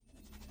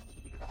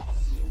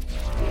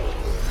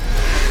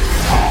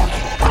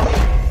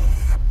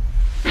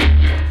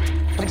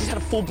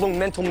full-blown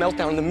mental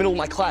meltdown in the middle of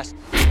my class.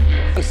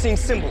 I'm seeing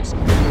symbols.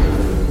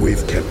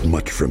 We've kept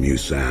much from you,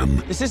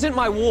 Sam. This isn't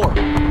my war.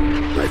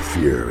 I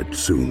fear it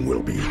soon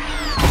will be.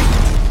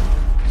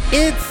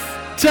 It's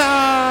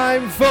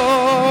time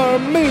for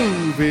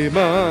Movie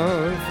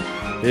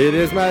Month. It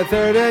is my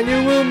third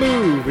annual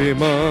Movie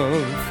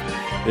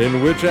Month,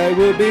 in which I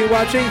will be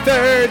watching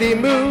 30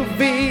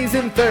 movies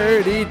in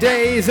 30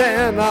 days,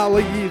 and I'll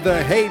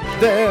either hate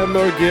them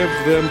or give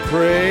them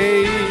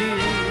praise.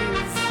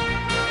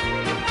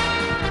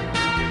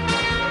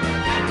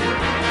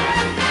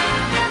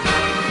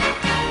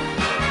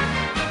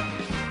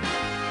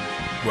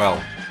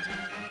 Well,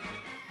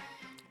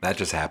 that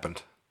just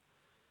happened.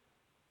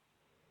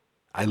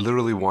 I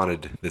literally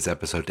wanted this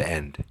episode to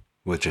end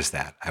with just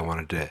that. I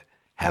wanted to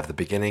have the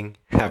beginning,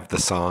 have the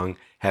song,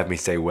 have me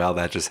say, well,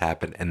 that just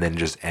happened, and then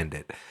just end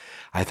it.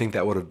 I think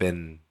that would have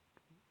been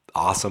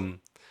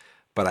awesome,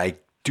 but I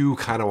do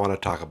kind of want to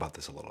talk about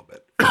this a little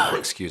bit.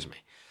 Excuse me.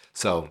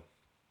 So,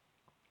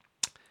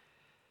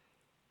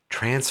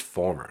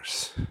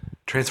 Transformers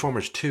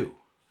 2.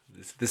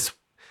 This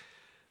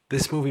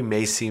movie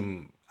may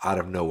seem out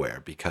of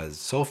nowhere because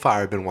so far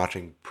I've been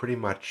watching pretty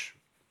much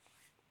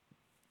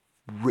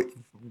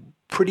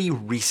pretty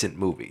recent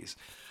movies.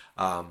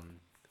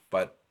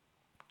 But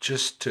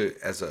just to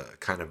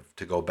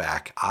go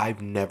back, I've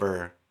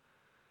never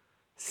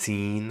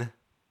seen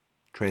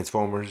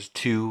Transformers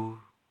 2,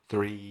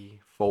 3,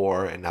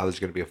 4, and now there's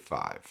going to be a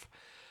 5.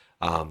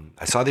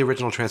 I saw the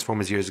original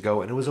Transformers years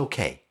ago, and it was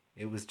okay.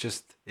 It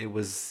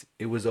was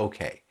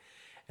okay.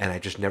 And I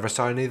just never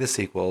saw any of the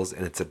sequels,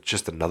 and it's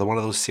just another one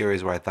of those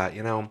series where I thought,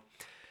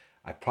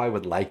 I probably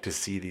would like to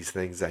see these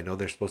things. I know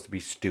they're supposed to be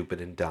stupid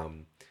and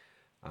dumb,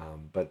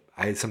 but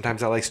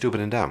sometimes I like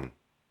stupid and dumb.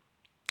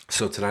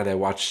 So tonight I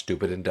watched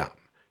Stupid and Dumb,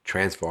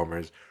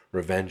 Transformers: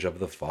 Revenge of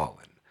the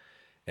Fallen.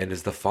 And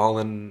is the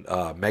Fallen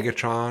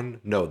Megatron?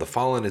 No, the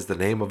Fallen is the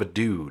name of a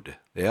dude.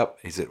 Yep,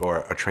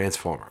 or a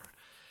Transformer.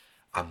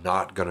 I'm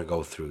not going to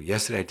go through.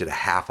 Yesterday I did a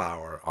half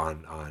hour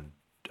on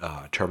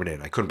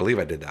Terminator. I couldn't believe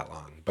I did that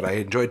long, but I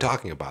enjoyed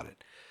talking about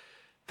it.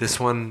 This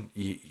one,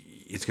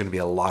 it's going to be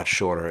a lot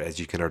shorter, as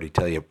you can already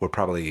tell. We're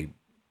probably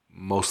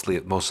most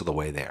of the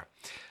way there.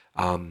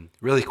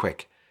 Really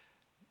quick.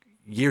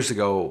 Years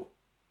ago,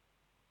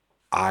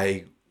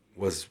 I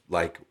was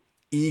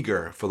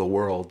eager for the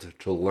world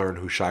to learn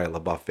who Shia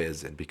LaBeouf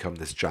is and become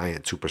this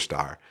giant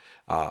superstar.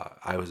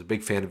 I was a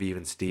big fan of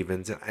Even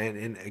Stevens,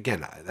 and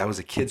again, that was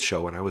a kids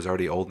show, and I was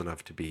already old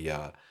enough to be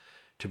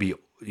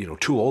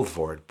too old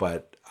for it.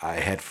 But I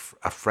had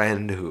a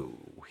friend who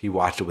he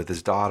watched it with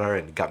his daughter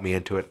and got me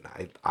into it.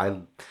 And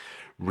I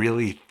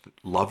really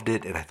loved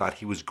it, and I thought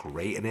he was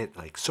great in it,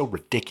 so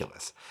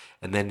ridiculous.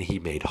 And then he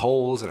made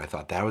Holes, and I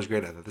thought that was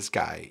great. I thought this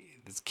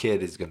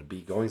kid is going to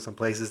be going some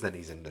places. Then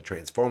he's in the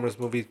Transformers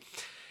movie,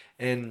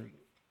 and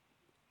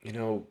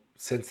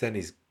since then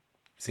he's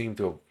seemed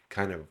to have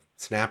kind of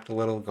snapped a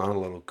little, gone a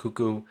little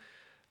cuckoo,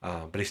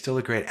 but he's still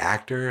a great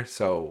actor.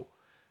 So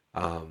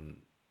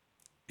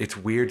it's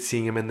weird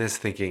seeing him in this,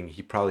 thinking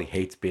he probably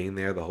hates being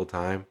there the whole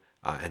time.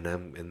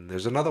 And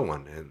there's another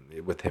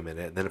one with him in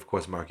it, and then of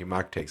course Marky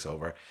Mark takes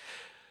over.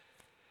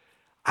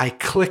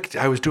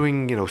 I was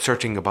doing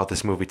searching about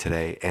this movie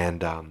today,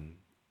 and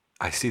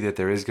I see that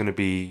there is going to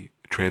be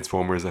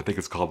Transformers. I think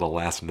it's called The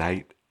Last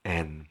Night,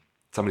 and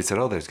somebody said,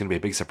 "Oh, there's going to be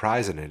a big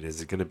surprise in it.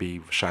 Is it going to be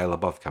Shia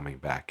LaBeouf coming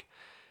back?"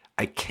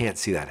 I can't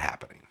see that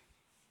happening,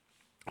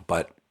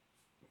 but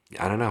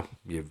I don't know.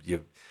 You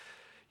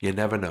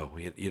never know.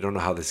 You don't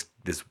know how this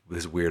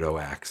weirdo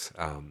acts,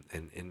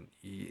 and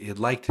you'd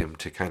like him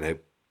to kind of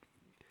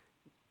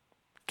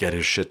get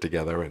his shit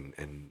together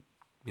and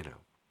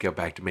get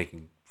back to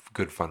making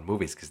good fun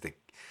movies, because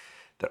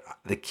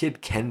the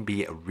kid can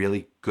be a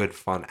really good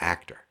fun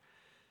actor.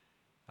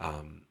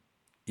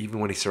 Even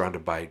when he's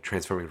surrounded by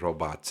transforming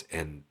robots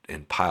and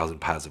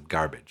piles of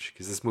garbage,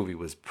 because this movie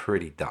was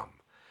pretty dumb.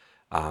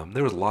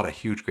 There was a lot of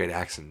huge, great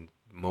action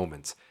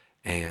moments,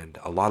 and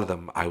a lot of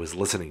them I was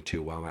listening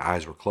to while my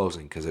eyes were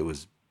closing because it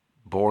was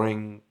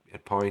boring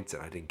at points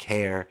and I didn't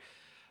care.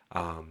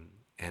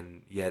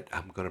 And yet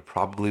I'm going to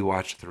probably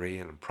watch 3,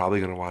 and I'm probably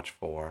going to watch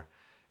 4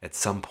 at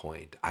some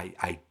point.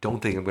 I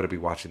don't think I'm going to be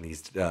watching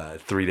these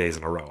 3 days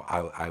in a row.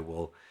 I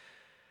will.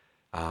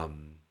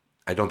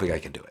 I don't think I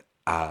can do it.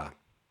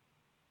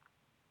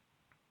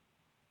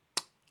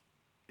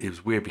 It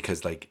was weird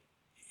because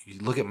you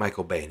look at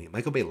Michael Bay, and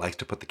Michael Bay likes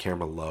to put the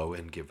camera low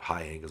and give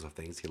high angles of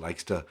things. He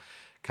likes to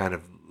kind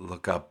of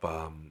look up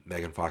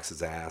Megan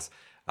Fox's ass.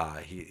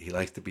 He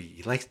likes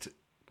to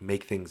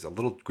make things a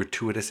little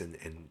gratuitous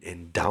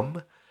and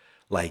dumb.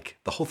 Like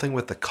the whole thing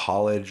with the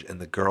college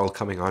and the girl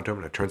coming onto him,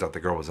 and it turns out the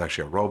girl was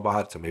actually a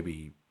robot, so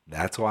maybe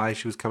that's why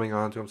she was coming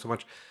on to him so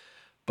much.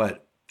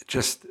 But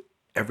just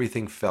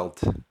everything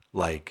felt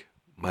like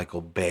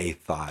Michael Bay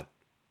thought,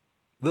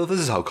 well, this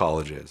is how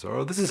college is,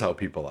 or this is how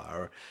people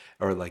are,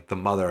 or like the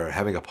mother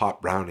having a pop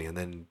brownie and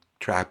then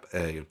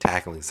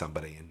tackling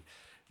somebody and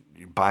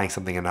buying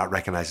something and not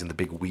recognizing the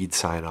big weed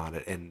sign on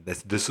it, and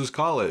this is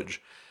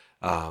college.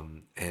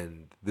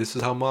 And this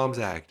is how moms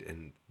act.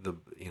 And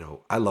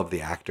I love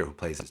the actor who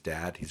plays his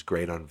dad. He's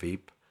great on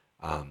Veep.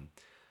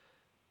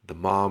 The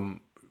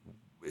mom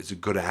is a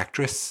good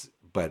actress,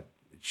 but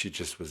she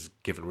just was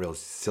given real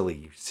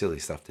silly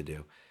stuff to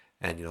do.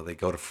 And, they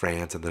go to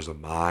France and there's a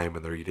mime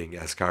and they're eating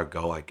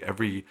escargot like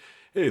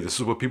hey, this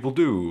is what people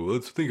do.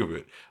 Let's think of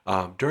it.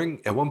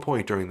 At one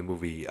point during the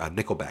movie,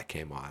 Nickelback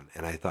came on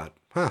and I thought,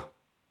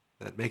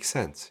 that makes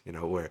sense.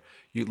 Where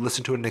you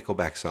listen to a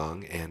Nickelback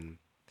song and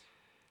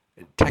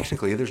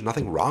technically there's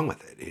nothing wrong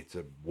with it. It's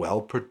a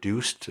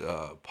well-produced,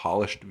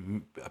 polished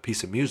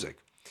piece of music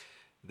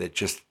that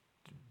just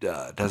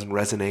doesn't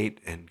resonate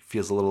and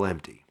feels a little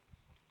empty.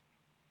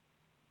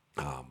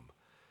 At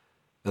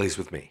least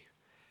with me.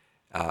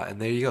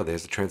 And there you go.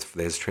 There's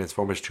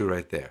Transformers 2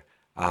 right there.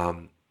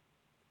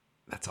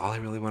 That's all I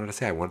really wanted to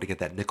say. I wanted to get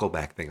that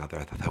Nickelback thing out there.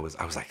 I thought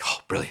I was like, oh,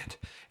 brilliant.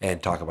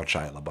 And talk about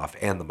Shia LaBeouf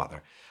and the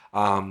mother.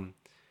 And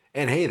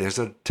hey, there's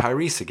a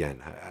Tyrese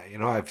again.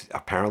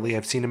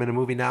 I've seen him in a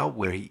movie now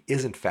where he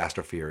isn't Fast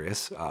or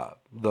Furious,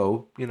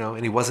 though,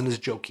 and he wasn't as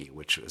jokey,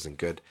 which isn't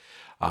good.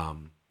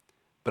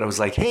 But I was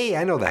like, hey,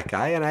 I know that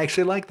guy, and I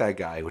actually like that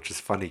guy, which is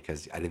funny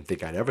because I didn't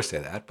think I'd ever say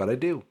that, but I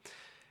do.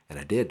 And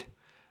I did.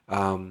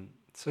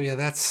 So yeah,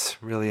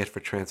 that's really it for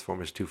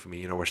Transformers 2 for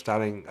me. We're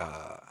starting,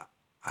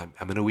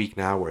 I'm in a week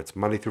now where it's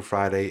Monday through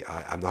Friday.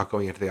 I'm not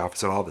going into the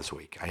office at all this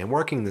week. I am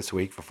working this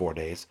week for 4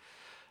 days,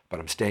 but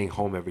I'm staying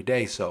home every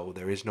day, so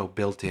there is no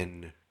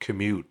built-in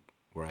commute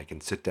where I can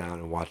sit down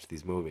and watch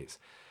these movies.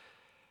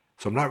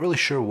 So I'm not really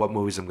sure what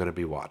movies I'm going to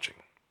be watching.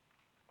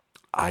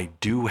 I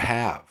do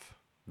have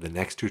the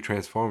next 2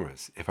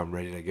 Transformers if I'm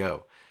ready to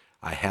go.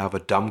 I have a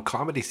dumb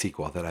comedy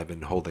sequel that I've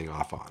been holding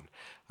off on.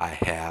 I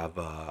have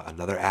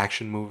another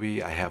action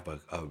movie. I have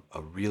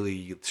a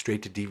really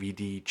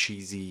straight-to-DVD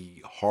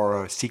cheesy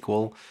horror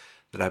sequel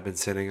that I've been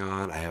sitting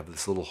on. I have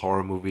this little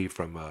horror movie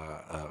from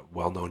a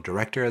well-known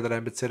director that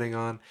I've been sitting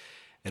on.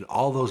 And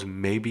all those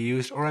may be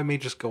used, or I may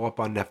just go up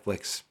on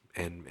Netflix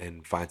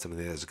and find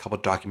something. There's a couple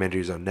of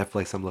documentaries on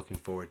Netflix I'm looking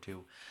forward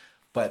to.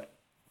 But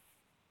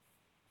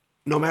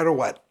no matter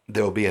what,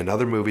 there will be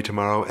another movie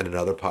tomorrow and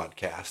another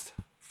podcast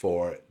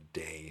for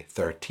day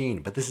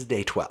 13. But this is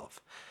day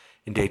 12.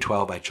 In day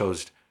 12, I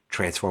chose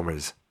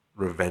Transformers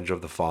Revenge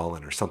of the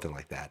Fallen or something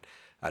like that.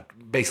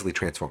 Basically,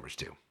 Transformers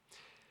 2.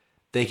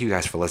 Thank you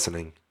guys for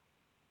listening.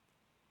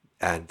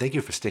 And thank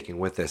you for sticking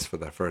with this for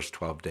the first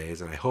 12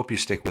 days. And I hope you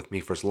stick with me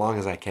for as long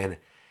as I can.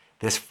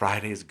 This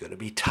Friday is going to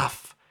be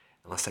tough.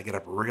 Unless I get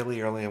up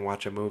really early and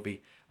watch a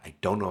movie, I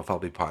don't know if I'll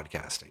be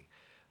podcasting.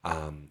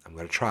 I'm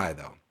going to try,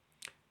 though.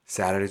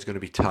 Saturday's going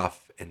to be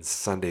tough, and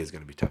Sunday is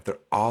going to be tough. They're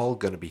all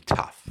going to be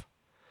tough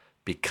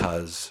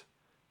because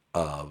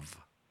of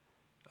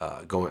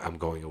I'm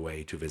going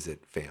away to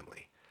visit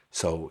family.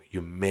 So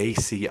you may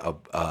see a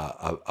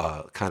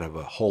kind of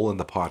a hole in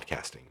the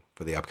podcasting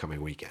for the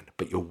upcoming weekend,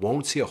 but you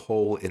won't see a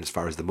hole in as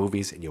far as the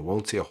movies, and you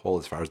won't see a hole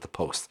as far as the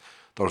posts.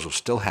 Those are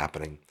still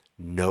happening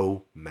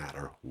no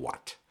matter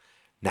what.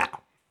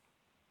 Now,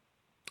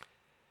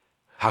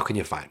 how can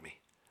you find me?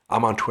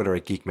 I'm on Twitter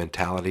at Geek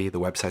Mentality. The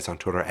website's on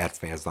Twitter at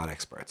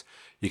Fans.Experts.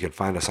 You can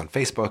find us on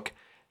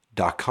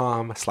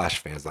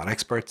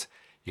Facebook.com/Fans.Experts.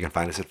 You can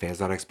find us at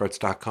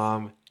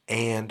Fans.Experts.com,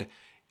 and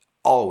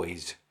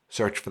always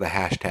search for the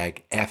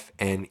hashtag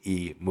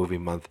FNE Movie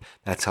Month.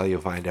 That's how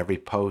you'll find every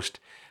post.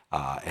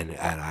 And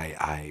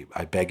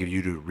I beg of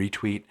you to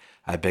retweet.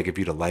 I beg of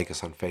you to like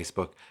us on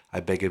Facebook. I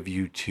beg of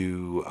you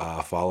to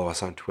follow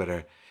us on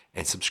Twitter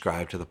and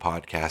subscribe to the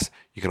podcast.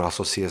 You can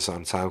also see us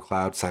on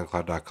SoundCloud,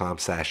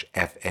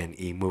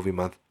 soundcloud.com/FNE Movie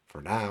Month.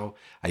 For now,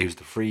 I use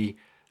the free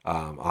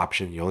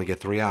option. You only get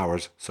 3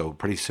 hours. So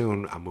pretty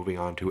soon I'm moving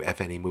on to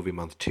FNE Movie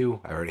Month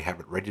 2. I already have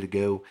it ready to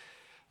go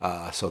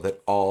so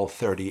that all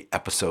 30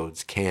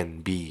 episodes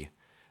can be,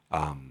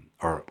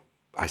 or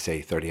I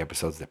say 30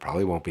 episodes, there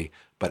probably won't be,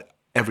 but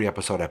every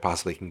episode I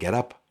possibly can get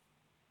up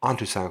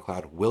onto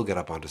SoundCloud will get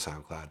up onto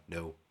SoundCloud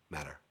no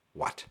matter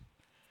what.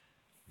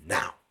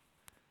 Now,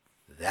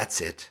 that's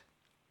it.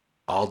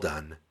 All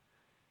done.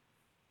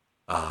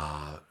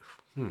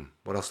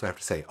 What else do I have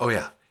to say? Oh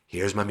yeah,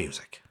 here's my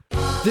music.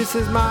 This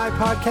is my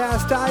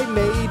podcast, I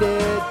made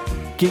it.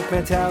 Geek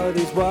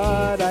Mentality's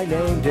what I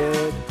named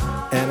it.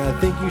 And I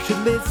think you should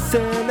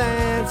listen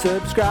and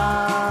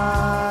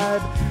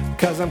subscribe.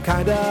 Cause I'm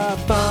kinda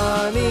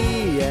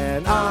funny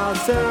and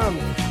awesome.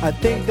 I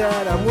think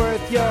that I'm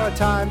worth your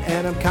time,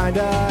 and I'm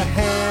kinda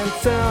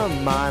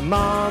handsome. My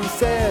mom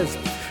says,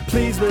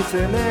 please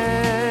listen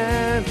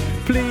and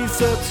please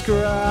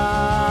subscribe.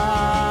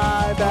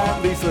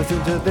 At least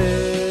listen to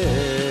this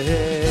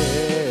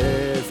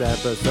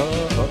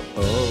episode.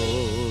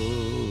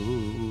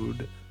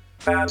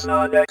 Fans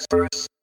Not Experts.